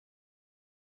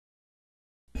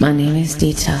My name is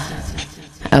Dita.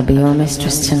 I'll be your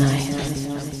mistress tonight.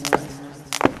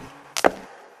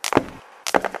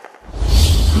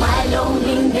 My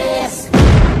loneliness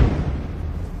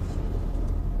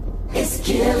is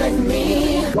killing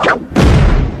me.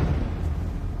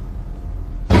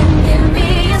 And give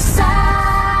me a sign.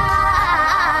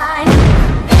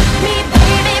 Hit me,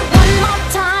 baby, one more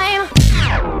time.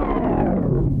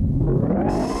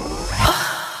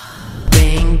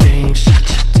 Bang, bang, shot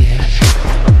you dead.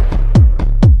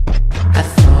 I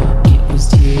thought it was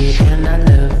you and I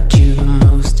loved you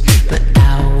most, but I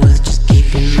was just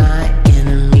keeping my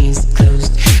enemies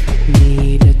closed.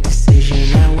 Made a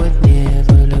decision I would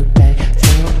never look back.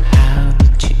 So how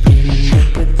did you end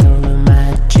up with all of my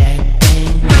jack?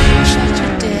 Bang, bang, shot you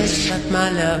dead, shot my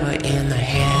lover in the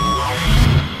head.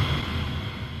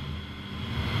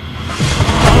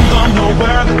 I'm gonna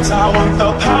wear the tower, the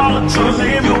power to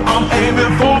leave you. I'm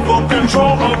aiming for full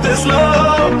control of this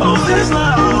love, of this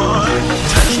love.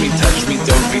 Touch me,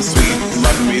 don't be sweet.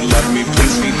 Love me,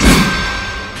 please be deep.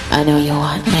 I know you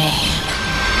want me.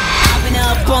 I've been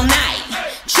up all night,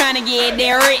 trying to get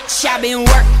that rich. I've been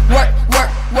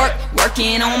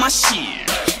working on my shit.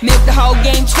 Milk the whole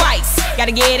game twice,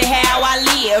 gotta get it how I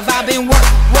live. I've been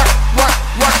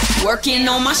working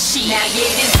on my shit. Now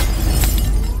get this.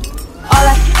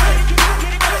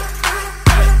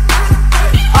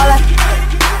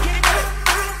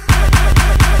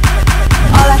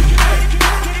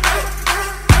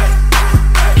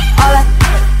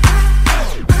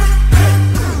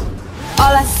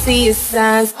 All I see is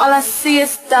signs, all I see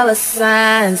is dollar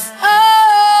signs. Oh,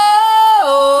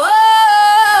 oh, oh.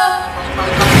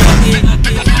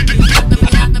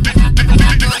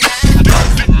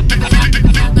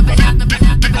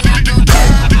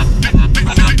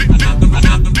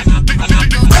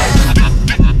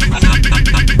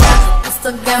 I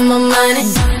still got my money.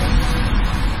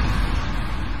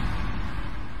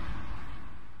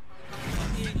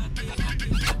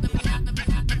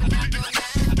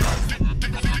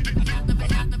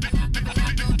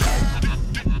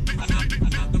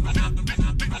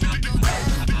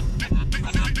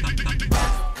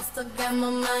 Got my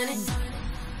money.